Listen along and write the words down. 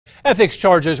Ethics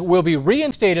charges will be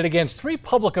reinstated against 3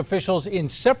 public officials in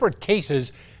separate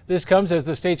cases. This comes as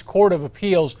the state's Court of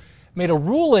Appeals made a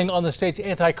ruling on the state's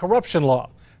anti-corruption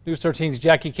law. News 13's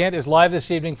Jackie Kent is live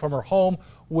this evening from her home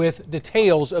with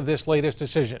details of this latest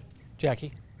decision.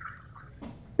 Jackie.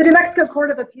 The New Mexico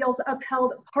Court of Appeals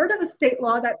upheld part of a state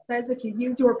law that says if you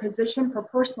use your position for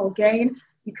personal gain,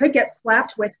 you could get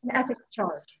slapped with an ethics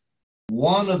charge.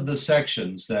 One of the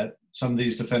sections that some of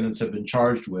these defendants have been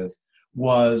charged with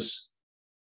was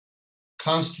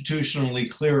constitutionally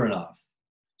clear enough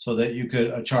so that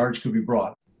a charge could be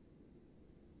brought.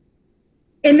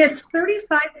 In this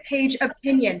 35-page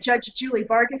opinion, Judge Julie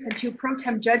Vargas and 2 pro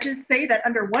tem judges say that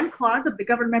under one clause of the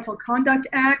Governmental Conduct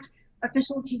Act,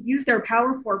 officials who use their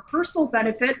power for personal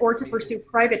benefit or to pursue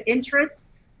private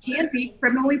interests can be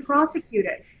criminally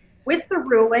prosecuted. With the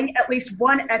ruling, at least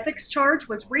one ethics charge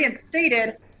was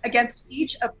reinstated against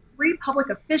each of 3 public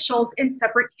officials in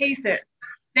separate cases.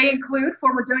 They include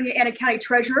former Doña Ana County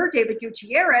Treasurer David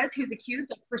Gutierrez, who's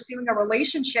accused of pursuing a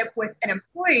relationship with an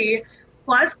employee,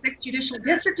 plus 6th Judicial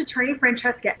District Attorney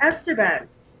Francesca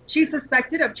Estevez. She's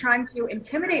suspected of trying to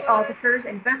intimidate officers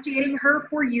investigating her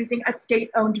for using a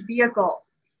state-owned vehicle.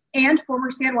 And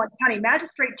former San Juan County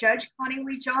Magistrate Judge Connie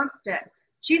Lee Johnston.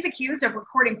 She's accused of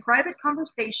recording private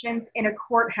conversations in a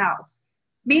courthouse.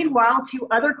 Meanwhile, 2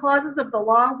 other clauses of the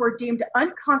law were deemed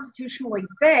unconstitutionally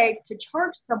vague to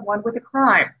charge someone with a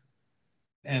crime.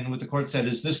 And what the court said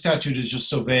is this statute is just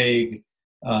so vague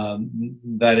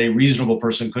that a reasonable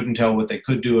person couldn't tell what they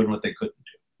could do and what they couldn't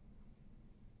do.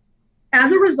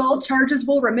 As a result, charges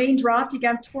will remain dropped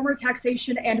against former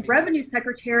Taxation and Revenue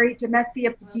Secretary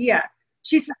Demesia Padilla.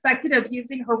 She's suspected of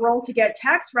using her role to get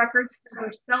tax records for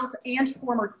herself and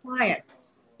former clients.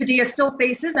 Padilla still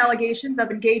faces allegations of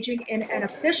engaging in an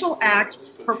official act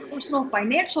for personal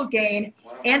financial gain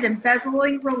and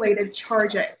embezzling related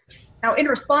charges. Now, in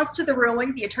response to the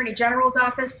ruling, the Attorney General's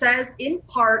office says, in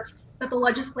part, that the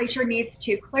legislature needs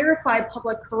to clarify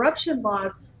public corruption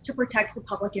laws to protect the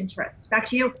public interest. Back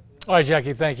to you. All right,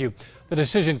 Jackie, thank you. The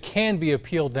decision can be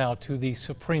appealed now to the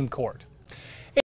Supreme Court.